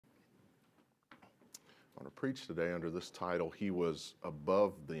I want to preach today under this title, He Was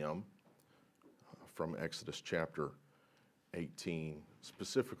Above Them, from Exodus chapter 18,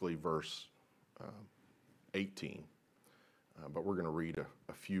 specifically verse 18. But we're going to read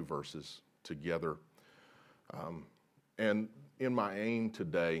a few verses together. And in my aim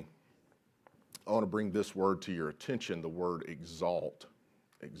today, I want to bring this word to your attention, the word exalt.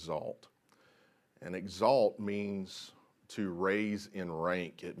 Exalt. And exalt means to raise in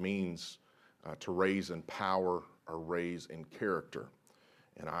rank. It means to raise in power or raise in character.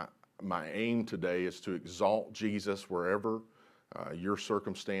 And my aim today is to exalt Jesus wherever your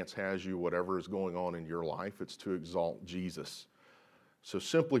circumstance has you, whatever is going on in your life, it's to exalt Jesus. So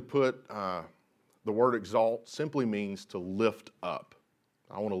simply put, the word exalt simply means to lift up.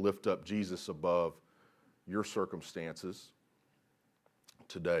 I want to lift up Jesus above your circumstances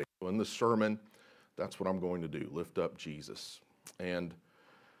today. So in this sermon, that's what I'm going to do, lift up Jesus. And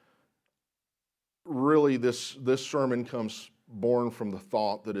really, this sermon comes born from the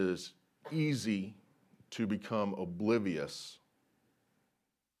thought that it is easy to become oblivious.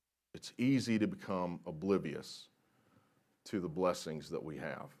 It's easy to become oblivious to the blessings that we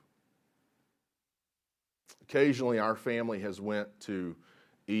have. Occasionally, our family has went to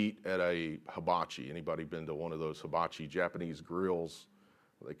eat at a hibachi. Anybody been to one of those hibachi Japanese grills?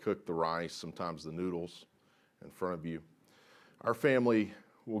 They cook the rice, sometimes the noodles in front of you. Our family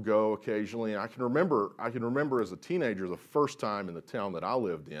will go occasionally. I can remember as a teenager the first time in the town that I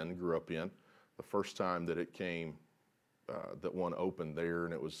lived in, grew up in, the first time that it came, that one opened there,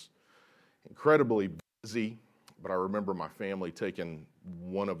 and it was incredibly busy. But I remember my family taking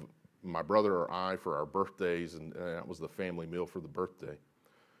one of my brother or I for our birthdays, and that was the family meal for the birthday.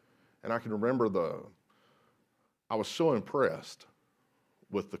 And I can remember I was so impressed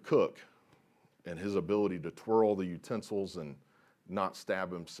with the cook and his ability to twirl the utensils and not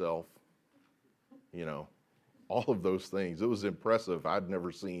stab himself, all of those things. It was impressive. I'd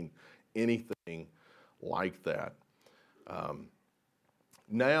never seen anything like that.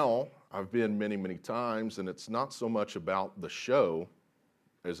 Now, I've been many, many times, and it's not so much about the show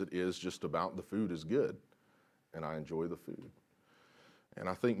as it is just about the food is good, and I enjoy the food. And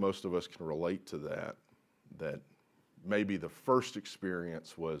I think most of us can relate to that maybe the first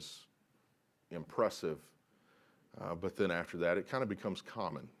experience was impressive, but then after that, it kind of becomes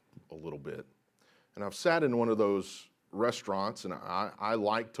common a little bit. And I've sat in one of those restaurants, and I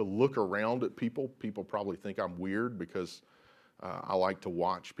like to look around at people. People probably think I'm weird because I like to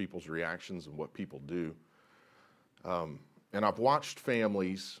watch people's reactions and what people do. And I've watched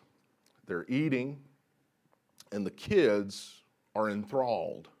families, they're eating, and the kids are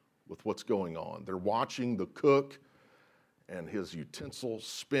enthralled with what's going on. They're watching the cook and his utensils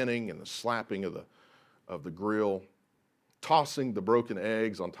spinning and the slapping of the grill, tossing the broken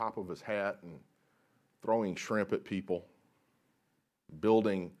eggs on top of his hat and throwing shrimp at people,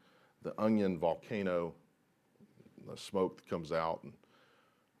 building the onion volcano, the smoke that comes out, and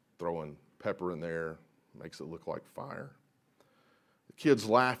throwing pepper in there, makes it look like fire. The kid's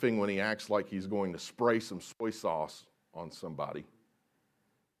laughing when he acts like he's going to spray some soy sauce on somebody.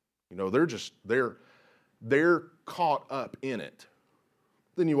 They're caught up in it.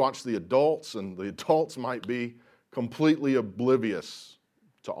 Then you watch the adults, and the adults might be completely oblivious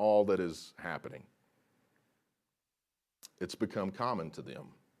to all that is happening. It's become common to them.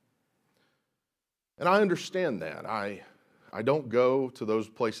 And I understand that. I don't go to those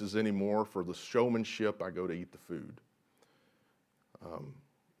places anymore for the showmanship. I go to eat the food. I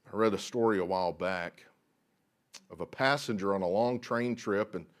read a story a while back of a passenger on a long train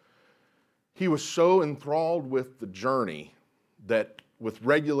trip, and he was so enthralled with the journey that with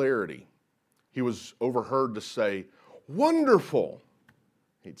regularity, he was overheard to say, "Wonderful."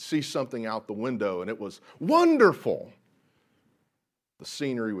 He'd see something out the window, and it was wonderful. The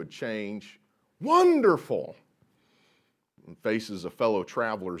scenery would change. Wonderful. And faces of fellow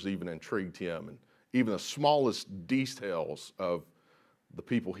travelers even intrigued him, and even the smallest details of the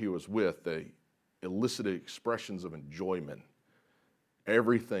people he was with, they elicited expressions of enjoyment.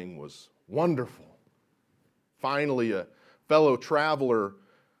 Everything was wonderful. Finally, a fellow traveler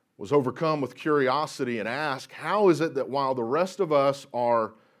was overcome with curiosity and asked, how is it that while the rest of us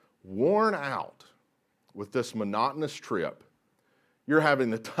are worn out with this monotonous trip, you're having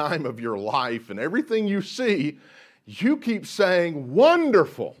the time of your life, and everything you see, you keep saying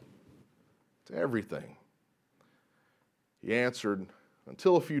wonderful to everything? He answered,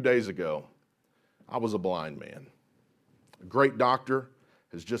 until a few days ago, I was a blind man. A great doctor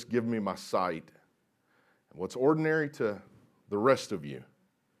has just given me my sight. And what's ordinary to the rest of you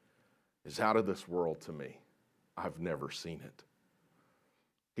is out of this world to me. I've never seen it.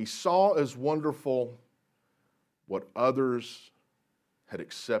 He saw as wonderful what others had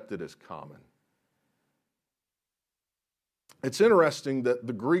accepted as common. It's interesting that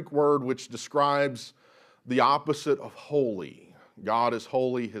the Greek word which describes the opposite of holy, God is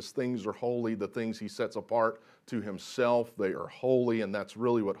holy, his things are holy, the things he sets apart to himself, they are holy, and that's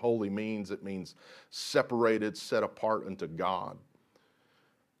really what holy means. It means separated, set apart unto God.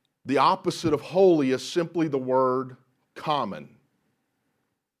 The opposite of holy is simply the word common.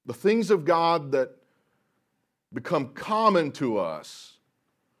 The things of God that become common to us,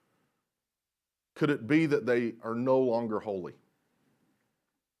 could it be that they are no longer holy?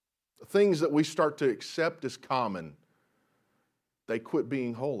 The things that we start to accept as common, they quit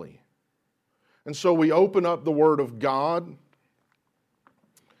being holy. And so we open up the Word of God,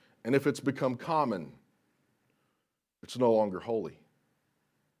 and if it's become common, it's no longer holy.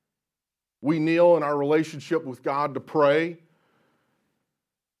 We kneel in our relationship with God to pray,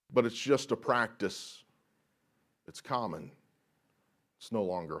 but it's just a practice. It's common. It's no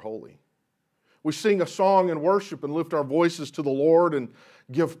longer holy. We sing a song and worship and lift our voices to the Lord and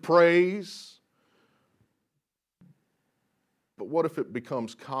give praise. But what if it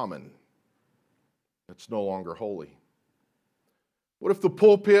becomes common? It's no longer holy. What if the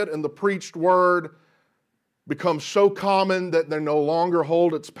pulpit and the preached word become so common that they no longer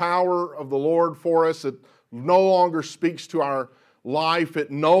hold its power of the Lord for us? It no longer speaks to our life.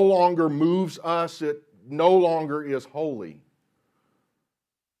 It no longer moves us. It no longer is holy.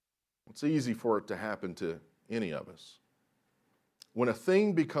 It's easy for it to happen to any of us. When a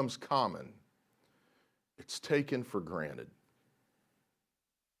thing becomes common, it's taken for granted.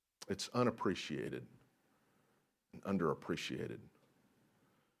 It's unappreciated and underappreciated.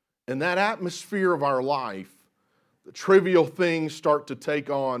 In that atmosphere of our life, the trivial things start to take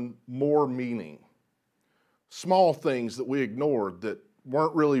on more meaning. Small things that we ignored that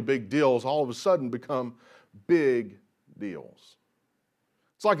weren't really big deals all of a sudden become big deals.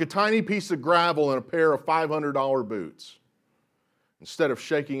 It's like a tiny piece of gravel in a pair of $500 boots. Instead of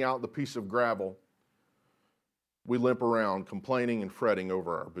shaking out the piece of gravel, we limp around complaining and fretting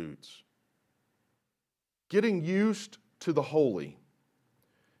over our boots. Getting used to the holy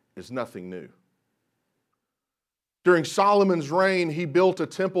is nothing new. During Solomon's reign, he built a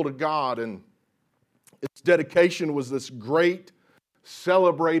temple to God, and its dedication was this great,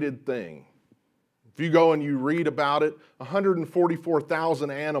 celebrated thing. If you go and you read about it,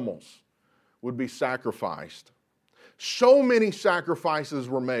 144,000 animals would be sacrificed. So many sacrifices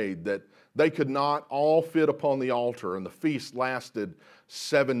were made that they could not all fit upon the altar, and the feast lasted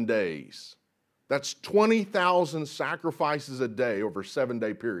 7 days. That's 20,000 sacrifices a day over a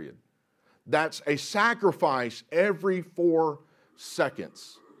 7-day period. That's a sacrifice every 4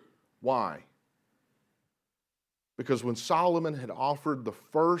 seconds. Why? Because when Solomon had offered the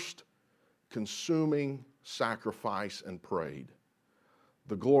first consuming sacrifice and prayed,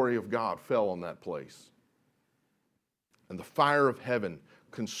 the glory of God fell on that place. And the fire of heaven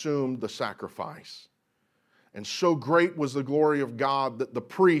consumed the sacrifice. And so great was the glory of God that the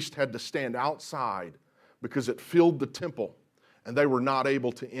priest had to stand outside because it filled the temple and they were not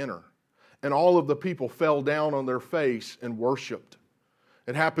able to enter. And all of the people fell down on their face and worshiped.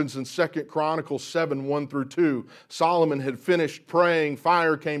 It happens in 2 Chronicles 7, 1 through 2. Solomon had finished praying.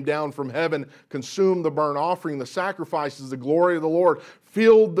 Fire came down from heaven, consumed the burnt offering, the sacrifices. The glory of the Lord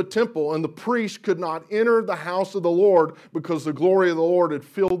filled the temple, and the priest could not enter the house of the Lord because the glory of the Lord had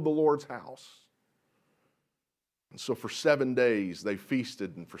filled the Lord's house. And so for 7 days they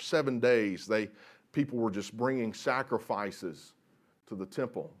feasted, and for 7 days people were just bringing sacrifices to the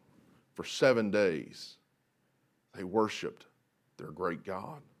temple. For 7 days they worshiped their great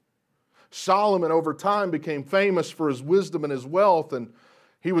God. Solomon over time became famous for his wisdom and his wealth, and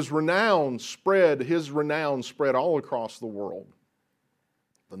his renown spread all across the world.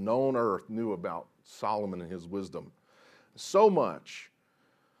 The known earth knew about Solomon and his wisdom. So much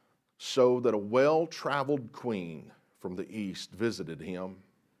so that a well-traveled queen from the east visited him.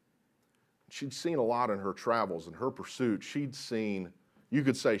 She'd seen a lot in her travels, in her pursuit. You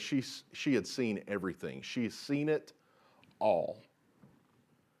could say she had seen everything. She had seen it all.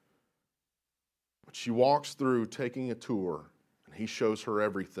 But she walks through taking a tour, and he shows her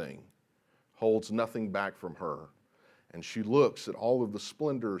everything, holds nothing back from her. And she looks at all of the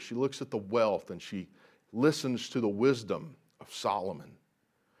splendor, she looks at the wealth, and she listens to the wisdom of Solomon.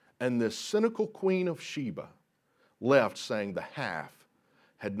 And this cynical queen of Sheba left saying the half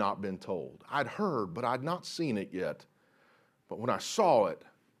had not been told. I'd heard, but I'd not seen it yet. But when I saw it,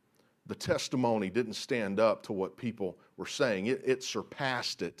 the testimony didn't stand up to what people were saying. It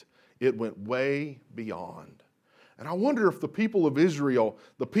surpassed it. It went way beyond. And I wonder if the people of Israel,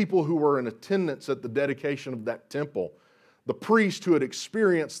 the people who were in attendance at the dedication of that temple, the priest who had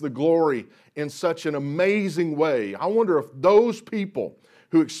experienced the glory in such an amazing way, I wonder if those people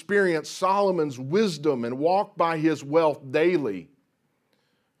who experienced Solomon's wisdom and walked by his wealth daily,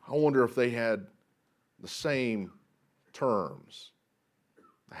 I wonder if they had the same terms.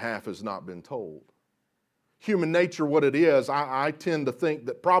 The half has not been told. Human nature, what it is, I tend to think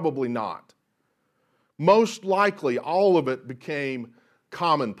that probably not. Most likely, all of it became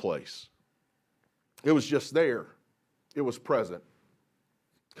commonplace. It was just there. It was present.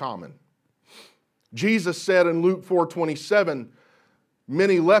 Common. Jesus said in Luke 4:27,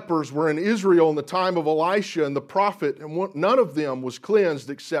 many lepers were in Israel in the time of Elisha and the prophet, and none of them was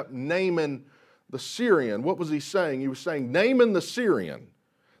cleansed except Naaman the Syrian. What was he saying? He was saying Naaman the Syrian,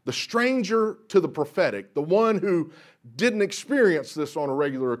 the stranger to the prophetic, the one who didn't experience this on a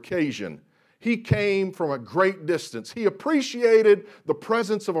regular occasion. He came from a great distance. He appreciated the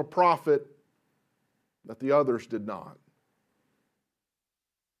presence of a prophet that the others did not.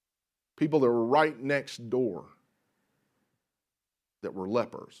 People that were right next door that were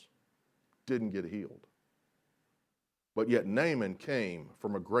lepers didn't get healed. But yet Naaman came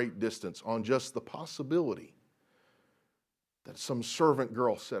from a great distance on just the possibility that some servant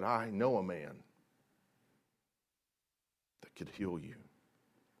girl said, I know a man that could heal you.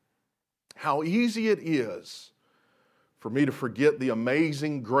 How easy it is for me to forget the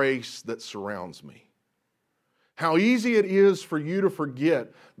amazing grace that surrounds me. How easy it is for you to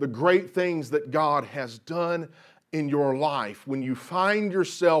forget the great things that God has done in your life when you find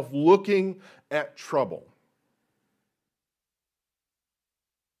yourself looking at trouble.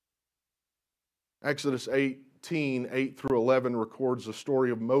 Exodus 18, 8 through 11 records the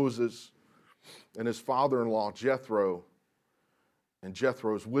story of Moses and his father-in-law Jethro and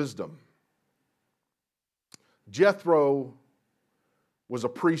Jethro's wisdom. Jethro was a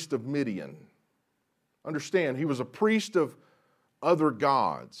priest of Midian. Understand, he was a priest of other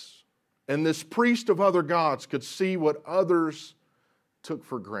gods. And this priest of other gods could see what others took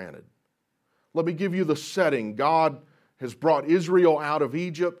for granted. Let me give you the setting. God has brought Israel out of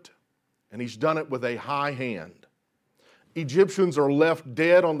Egypt, and he's done it with a high hand. Egyptians are left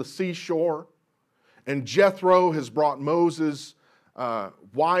dead on the seashore, and Jethro has brought Moses'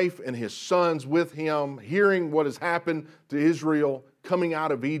 wife and his sons with him, hearing what has happened to Israel coming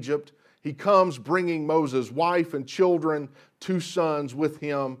out of Egypt. He comes bringing Moses' wife and children, 2 sons with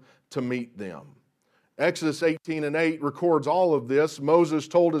him to meet them. Exodus 18 and 8 records all of this. Moses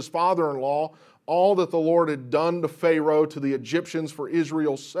told his father-in-law all that the Lord had done to Pharaoh, to the Egyptians for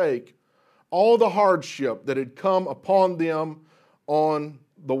Israel's sake, all the hardship that had come upon them on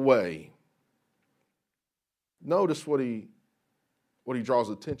the way. Notice what he draws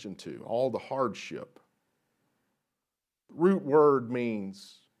attention to, all the hardship. The root word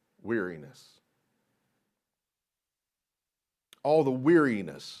means weariness. All the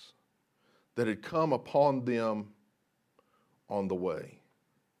weariness that had come upon them on the way.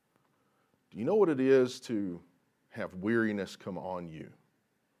 Do you know what it is to have weariness come on you?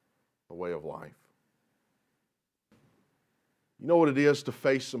 The way of life. You know what it is to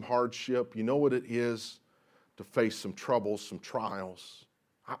face some hardship? You know what it is to face some troubles, some trials?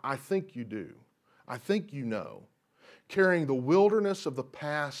 I think you do. I think you know. Carrying the wilderness of the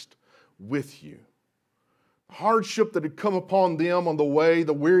past with you. Hardship that had come upon them on the way,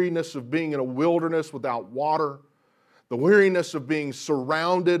 the weariness of being in a wilderness without water, the weariness of being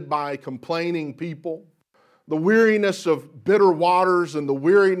surrounded by complaining people, the weariness of bitter waters and the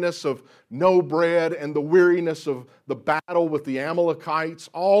weariness of no bread and the weariness of the battle with the Amalekites,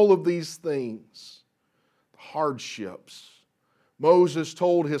 all of these things, hardships. Moses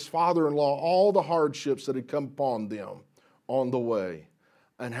told his father-in-law all the hardships that had come upon them on the way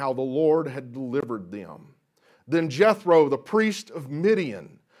and how the Lord had delivered them. Then Jethro, the priest of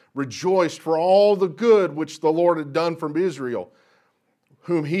Midian, rejoiced for all the good which the Lord had done from Israel,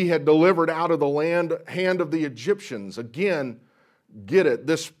 whom he had delivered out of the hand of the Egyptians. Again, get it,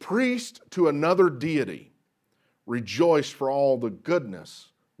 this priest to another deity rejoiced for all the goodness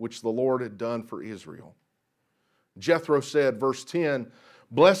which the Lord had done for Israel. Jethro said, verse 10,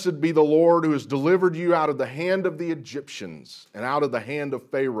 "Blessed be the Lord who has delivered you out of the hand of the Egyptians and out of the hand of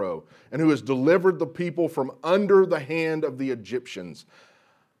Pharaoh, and who has delivered the people from under the hand of the Egyptians."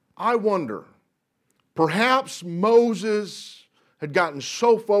 I wonder, perhaps Moses had gotten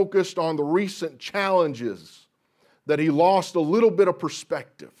so focused on the recent challenges that he lost a little bit of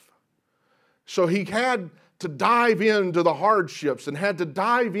perspective. So he had to dive into the hardships and had to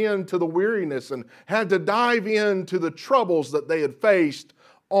dive into the weariness and had to dive into the troubles that they had faced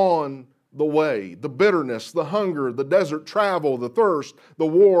on the way, the bitterness, the hunger, the desert travel, the thirst, the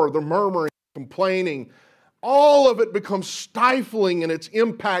war, the murmuring, complaining, all of it becomes stifling and its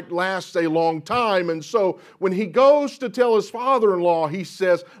impact lasts a long time. And so when he goes to tell his father-in-law, he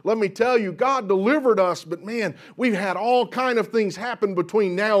says, let me tell you, God delivered us, but man, we've had all kind of things happen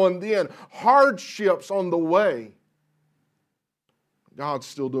between now and then, hardships on the way. God's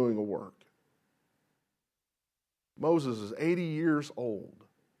still doing a work. Moses is 80 years old.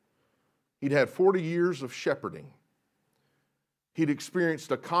 He'd had 40 years of shepherding. He'd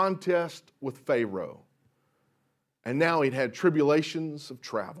experienced a contest with Pharaoh. And now he'd had tribulations of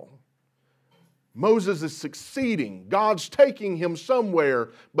travel. Moses is succeeding. God's taking him somewhere,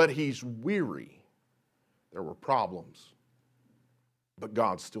 but he's weary. There were problems, but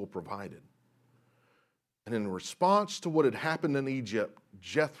God still provided. And in response to what had happened in Egypt,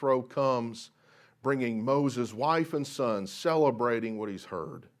 Jethro comes bringing Moses' wife and son, celebrating what he's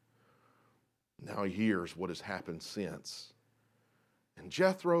heard. Now he hears what has happened since. And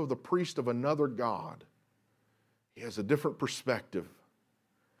Jethro, the priest of another god, he has a different perspective.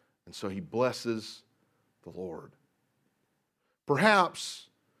 And so he blesses the Lord. Perhaps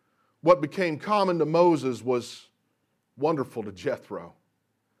what became common to Moses was wonderful to Jethro.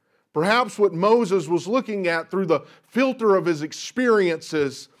 Perhaps what Moses was looking at through the filter of his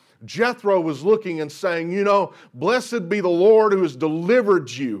experiences, Jethro was looking and saying, you know, blessed be the Lord who has delivered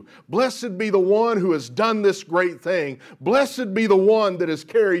you. Blessed be the one who has done this great thing. Blessed be the one that has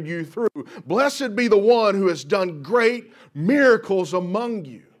carried you through. Blessed be the one who has done great miracles among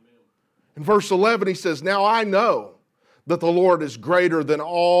you. In verse 11 he says, now I know that the Lord is greater than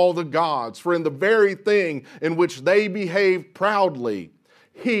all the gods, for in the very thing in which they behaved proudly,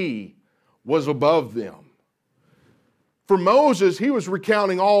 he was above them. For Moses, he was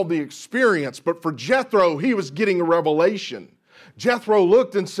recounting all the experience, but for Jethro, he was getting a revelation. Jethro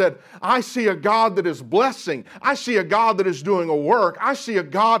looked and said, I see a God that is blessing. I see a God that is doing a work. I see a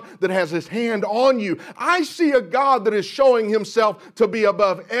God that has his hand on you. I see a God that is showing himself to be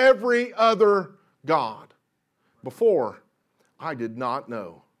above every other God. Before, I did not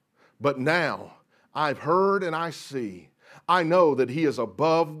know, but now I've heard and I see. I know that he is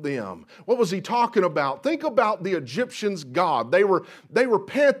above them. What was he talking about? Think about the Egyptians' God. They were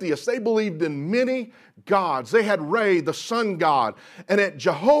pantheists. They believed in many gods. They had Re, the sun god. And at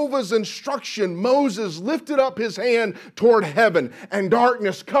Jehovah's instruction, Moses lifted up his hand toward heaven, and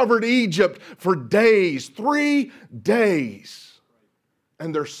darkness covered Egypt for days, 3 days.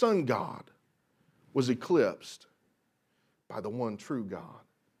 And their sun god was eclipsed by the one true God.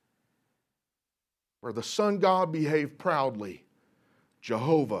 Where the sun god behaved proudly,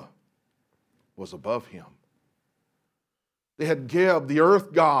 Jehovah was above him. They had Geb, the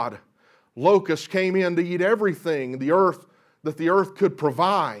earth god. Locusts came in to eat everything that the earth could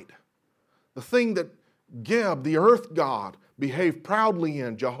provide. The thing that Geb, the earth god, behaved proudly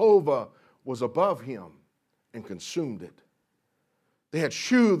in, Jehovah was above him and consumed it. They had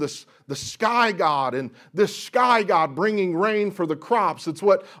Shu, the sky god, and this sky god bringing rain for the crops. It's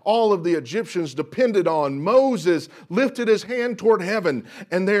what all of the Egyptians depended on. Moses lifted his hand toward heaven,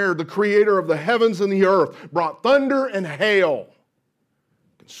 and there the creator of the heavens and the earth brought thunder and hail,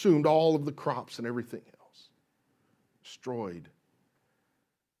 consumed all of the crops and everything else, destroyed.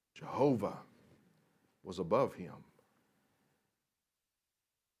 Jehovah was above him.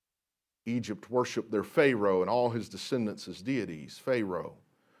 Egypt worshiped their Pharaoh and all his descendants as deities. Pharaoh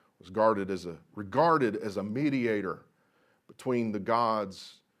was regarded as a mediator between the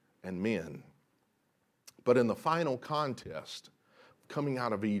gods and men. But in the final contest coming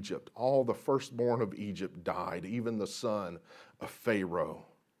out of Egypt, all the firstborn of Egypt died, even the son of Pharaoh.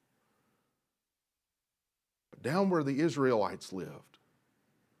 But down where the Israelites lived,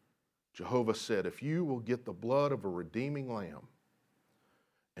 Jehovah said, if you will get the blood of a redeeming lamb,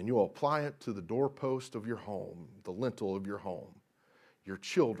 and you'll apply it to the doorpost of your home, the lintel of your home, your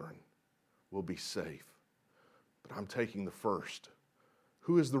children will be safe. But I'm taking the first.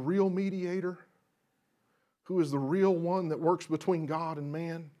 Who is the real mediator? Who is the real one that works between God and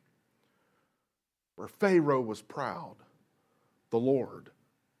man? Where Pharaoh was proud, the Lord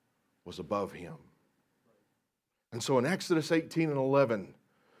was above him. And so in Exodus 18 and 11,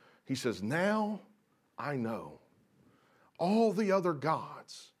 he says, now I know all the other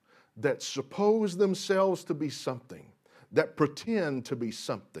gods that suppose themselves to be something, that pretend to be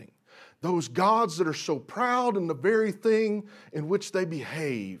something, those gods that are so proud in the very thing in which they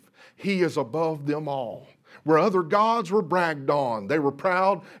behave, he is above them all. Where other gods were bragged on, they were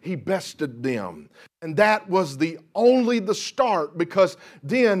proud, he bested them. And that was only the start, because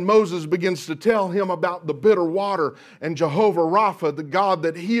then Moses begins to tell him about the bitter water and Jehovah Rapha, the God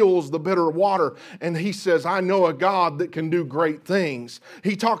that heals the bitter water. And he says, I know a God that can do great things.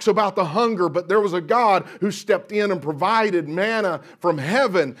 He talks about the hunger, but there was a God who stepped in and provided manna from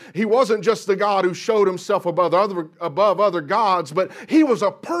heaven. He wasn't just the God who showed himself above other gods, but he was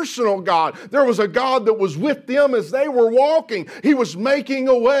a personal God. There was a God that was with them as they were walking. He was making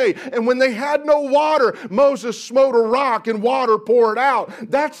a way. And when they had no water, Moses smote a rock and water poured out.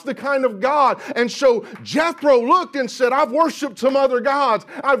 That's the kind of God. And so Jethro looked and said, I've worshiped some other gods.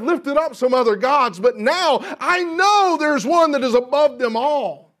 I've lifted up some other gods, but now I know there's one that is above them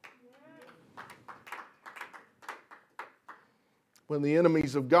all. When the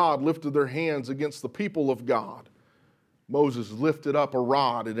enemies of God lifted their hands against the people of God, Moses lifted up a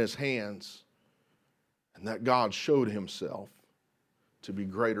rod in his hands, and that God showed himself to be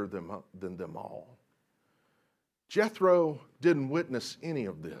greater than them all. Jethro didn't witness any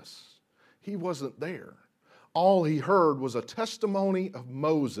of this. He wasn't there. All he heard was a testimony of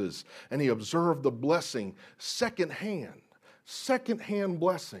Moses, and he observed the blessing secondhand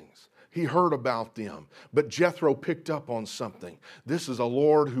blessings. He heard about them. But Jethro picked up on something. This is a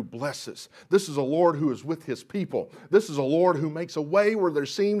Lord who blesses. This is a Lord who is with his people. This is a Lord who makes a way where there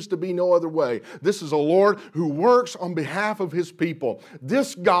seems to be no other way. This is a Lord who works on behalf of his people.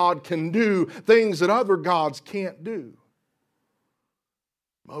 This God can do things that other gods can't do.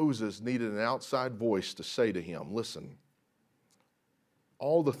 Moses needed an outside voice to say to him, listen,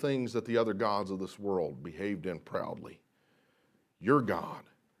 all the things that the other gods of this world behaved in proudly, your God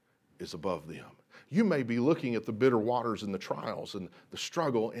is above them. You may be looking at the bitter waters and the trials and the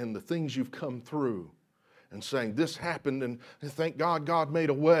struggle and the things you've come through and saying, this happened and thank God, God made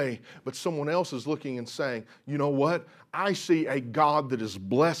a way. But someone else is looking and saying, you know what? I see a God that is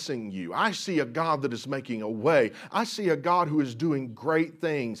blessing you. I see a God that is making a way. I see a God who is doing great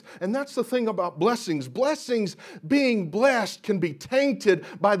things. And that's the thing about blessings. Blessings, being blessed, can be tainted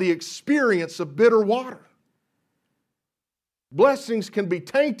by the experience of bitter water. Blessings can be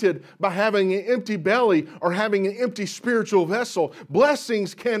tainted by having an empty belly or having an empty spiritual vessel.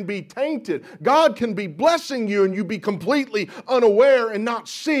 Blessings can be tainted. God can be blessing you and you be completely unaware and not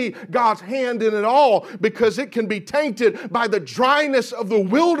see God's hand in it all, because it can be tainted by the dryness of the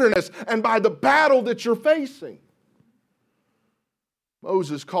wilderness and by the battle that you're facing.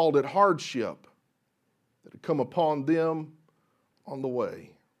 Moses called it hardship that had come upon them on the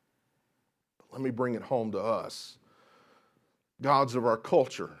way. But let me bring it home to us. Gods of our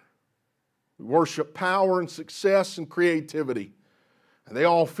culture. We worship power and success and creativity. And they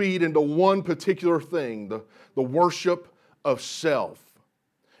all feed into one particular thing, the worship of self.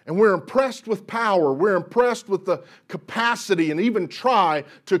 And we're impressed with power. We're impressed with the capacity and even try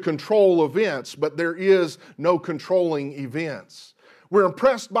to control events, but there is no controlling events. We're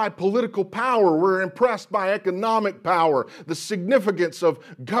impressed by political power. We're impressed by economic power, the significance of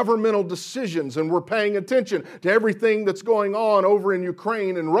governmental decisions, and we're paying attention to everything that's going on over in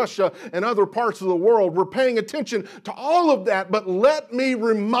Ukraine and Russia and other parts of the world. We're paying attention to all of that, but let me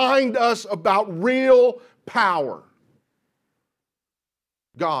remind us about real power.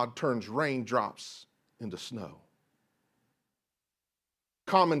 God turns raindrops into snow.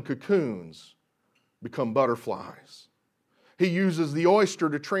 Common cocoons become butterflies. He uses the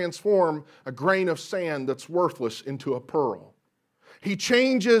oyster to transform a grain of sand that's worthless into a pearl. He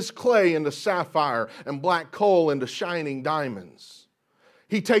changes clay into sapphire and black coal into shining diamonds.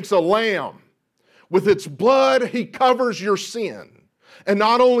 He takes a lamb. With its blood, he covers your sin. And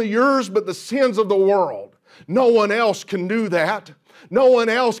not only yours, but the sins of the world. No one else can do that. No one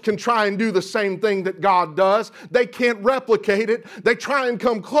else can try and do the same thing that God does. They can't replicate it. They try and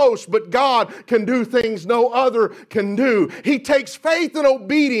come close, but God can do things no other can do. He takes faith and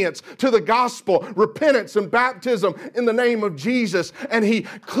obedience to the gospel, repentance and baptism in the name of Jesus, and He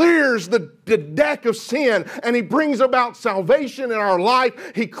clears the deck of sin, and He brings about salvation in our life.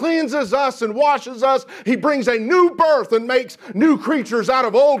 He cleanses us and washes us. He brings a new birth and makes new creatures out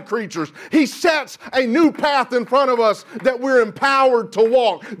of old creatures. He sets a new path in front of us that we're empowered to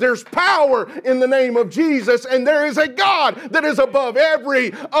walk. There's power in the name of Jesus, and there is a God that is above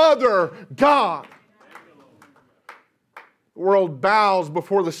every other God. The world bows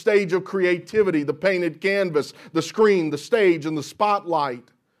before the stage of creativity, the painted canvas, the screen, the stage, and the spotlight.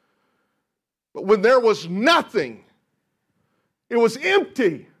 But when there was nothing, it was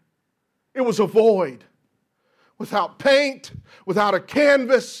empty. It was a void. Without paint, without a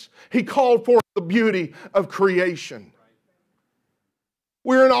canvas, He called forth the beauty of creation.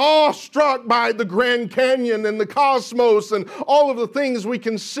 We're awestruck by the Grand Canyon and the cosmos and all of the things we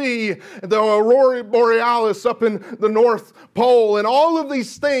can see, the Aurora Borealis up in the North Pole, and all of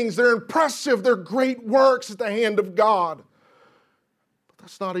these things. They're impressive. They're great works at the hand of God. But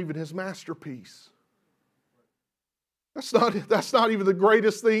that's not even His masterpiece. That's not even the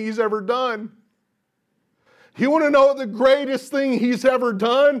greatest thing He's ever done. You want to know the greatest thing He's ever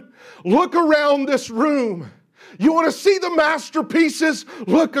done? Look around this room. You want to see the masterpieces?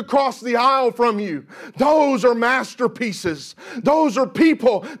 Look across the aisle from you. Those are masterpieces. Those are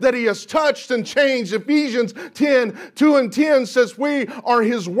people that He has touched and changed. Ephesians 10:2-10 says we are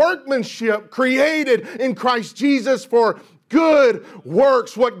His workmanship, created in Christ Jesus for good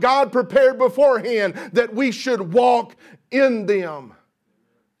works, what God prepared beforehand, that we should walk in them.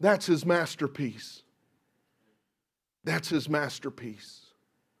 That's His masterpiece. That's His masterpiece.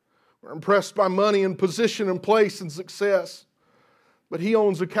 We're impressed by money and position and place and success. But He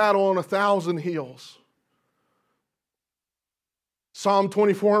owns the cattle on 1,000 hills. Psalm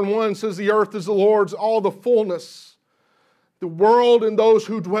 24:1 says, the earth is the Lord's, all the fullness. The world and those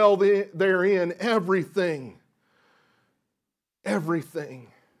who dwell therein, everything. Everything.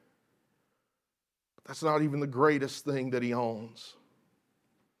 But that's not even the greatest thing that He owns.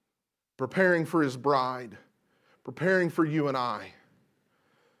 Preparing for His bride. Preparing for you and I.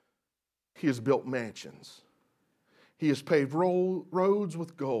 He has built mansions. He has paved roads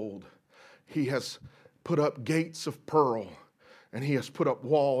with gold. He has put up gates of pearl. And He has put up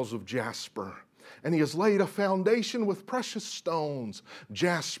walls of jasper. And He has laid a foundation with precious stones,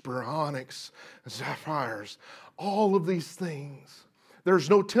 jasper, onyx, sapphires, all of these things.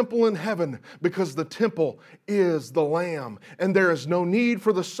 There's no temple in heaven because the temple is the Lamb. And there is no need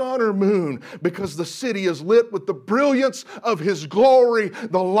for the sun or moon because the city is lit with the brilliance of His glory,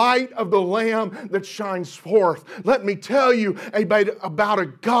 the light of the Lamb that shines forth. Let me tell you about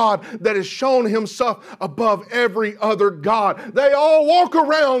a God that has shown Himself above every other God. They all walk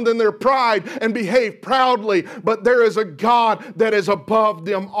around in their pride and behave proudly, but there is a God that is above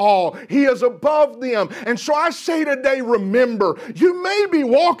them all. He is above them. And so I say today, remember, you may be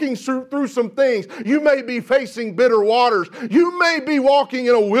walking through some things. You may be facing bitter waters. You may be walking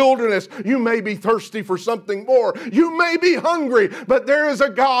in a wilderness. You may be thirsty for something more. You may be hungry, but there is a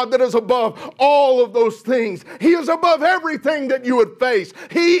God that is above all of those things. He is above everything that you would face.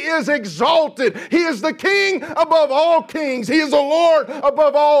 He is exalted. He is the King above all kings. He is the Lord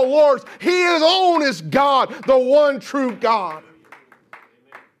above all lords. He alone is God, the one true God.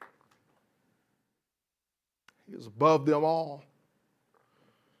 He is above them all.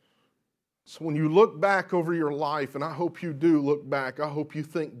 So when you look back over your life, and I hope you do look back, I hope you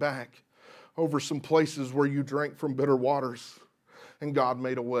think back over some places where you drank from bitter waters and God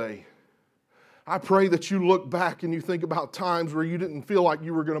made a way. I pray that you look back and you think about times where you didn't feel like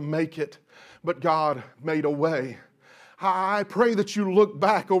you were going to make it, but God made a way. I pray that you look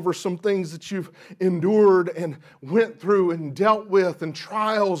back over some things that you've endured and went through and dealt with, and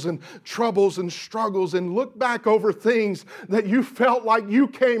trials and troubles and struggles, and look back over things that you felt like you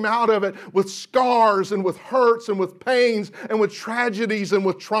came out of it with scars and with hurts and with pains and with tragedies and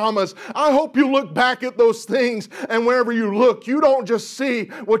with traumas. I hope you look back at those things, and wherever you look, you don't just see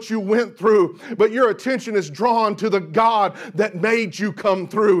what you went through, but your attention is drawn to the God that made you come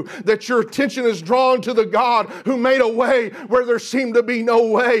through, that your attention is drawn to the God who made a way where there seemed to be no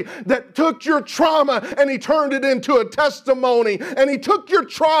way, that took your trauma and He turned it into a testimony, and He took your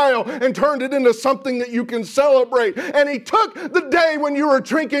trial and turned it into something that you can celebrate, and He took the day when you were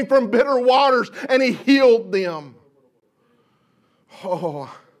drinking from bitter waters and He healed them.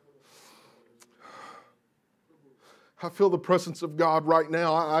 Oh, I feel the presence of God right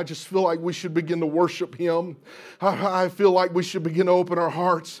now. I just feel like we should begin to worship Him. I feel like we should begin to open our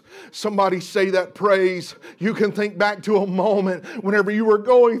hearts. Somebody say that praise. You can think back to a moment whenever you were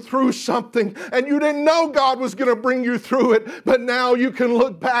going through something and you didn't know God was going to bring you through it, but now you can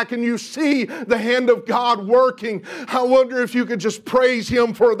look back and you see the hand of God working. I wonder if you could just praise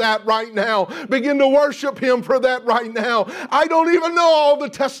Him for that right now. Begin to worship Him for that right now. I don't even know all the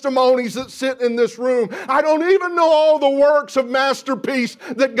testimonies that sit in this room. I don't even know all the works of masterpiece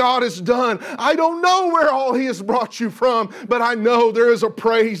that God has done. I don't know where all He has brought you from, but I know there is a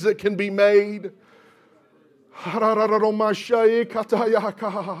praise that can be made.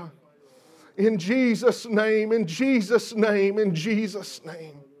 In Jesus' name, in Jesus' name, in Jesus'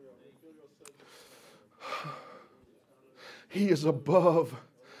 name. He is above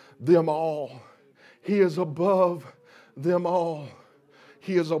them all. He is above them all.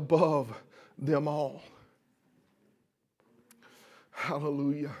 He is above them all.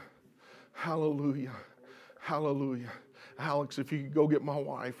 Hallelujah. Hallelujah. Hallelujah. Alex, if you could go get my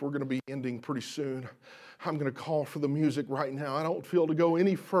wife, we're going to be ending pretty soon. I'm going to call for the music right now. I don't feel to go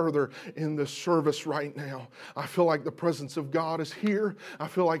any further in this service right now. I feel like the presence of God is here. I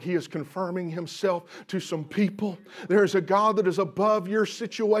feel like He is confirming Himself to some people. There's a God that is above your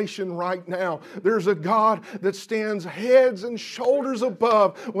situation right now. There's a God that stands heads and shoulders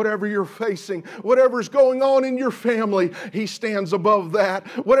above whatever you're facing. Whatever's going on in your family, He stands above that.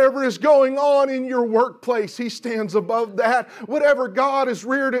 Whatever is going on in your workplace, He stands above that. Whatever God has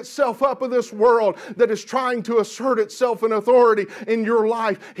reared itself up in this world that is trying to assert itself in authority in your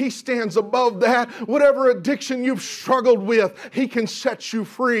life, He stands above that. Whatever addiction you've struggled with, He can set you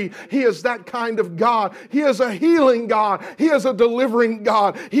free. He is that kind of God. He is a healing God. He is a delivering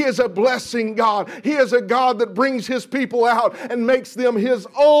God. He is a blessing God. He is a God that brings His people out and makes them His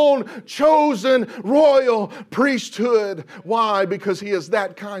own chosen royal priesthood. Why? Because He is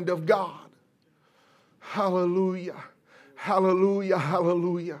that kind of God. Hallelujah. Hallelujah.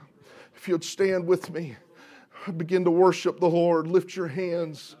 Hallelujah. If you'd stand with me, begin to worship the Lord. Lift your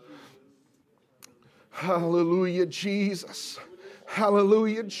hands. Hallelujah, Jesus.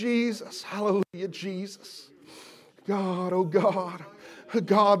 Hallelujah, Jesus. Hallelujah, Jesus. God, oh God, a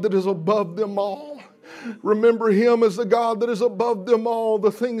God that is above them all. Remember Him as the God that is above them all.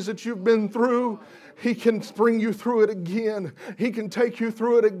 The things that you've been through, He can bring you through it again. He can take you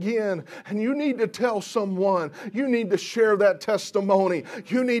through it again. And you need to tell someone. You need to share that testimony.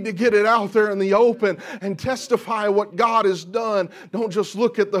 You need to get it out there in the open and testify what God has done. Don't just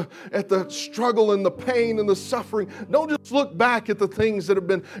look at the struggle and the pain and the suffering. Don't just look back at the things that have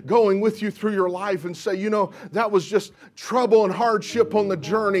been going with you through your life and say, you know, that was just trouble and hardship on the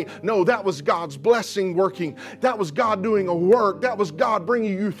journey. No, that was God's blessing working. That was God doing a work. That was God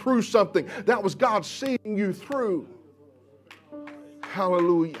bringing you through something. That was God seeing you through.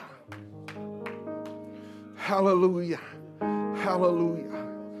 Hallelujah. Hallelujah. Hallelujah.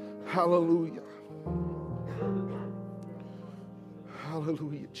 Hallelujah.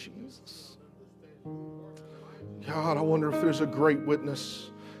 Hallelujah, Jesus. God, I wonder if there's a great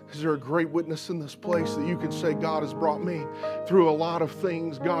witness. Is there a great witness in this place that you can say, God has brought me through a lot of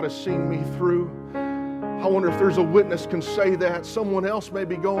things. God has seen me through. I wonder if there's a witness can say that. Someone else may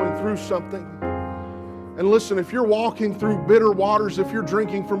be going through something. And listen, if you're walking through bitter waters, if you're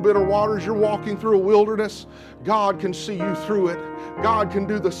drinking from bitter waters, you're walking through a wilderness, God can see you through it. God can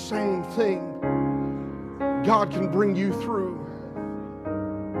do the same thing. God can bring you through.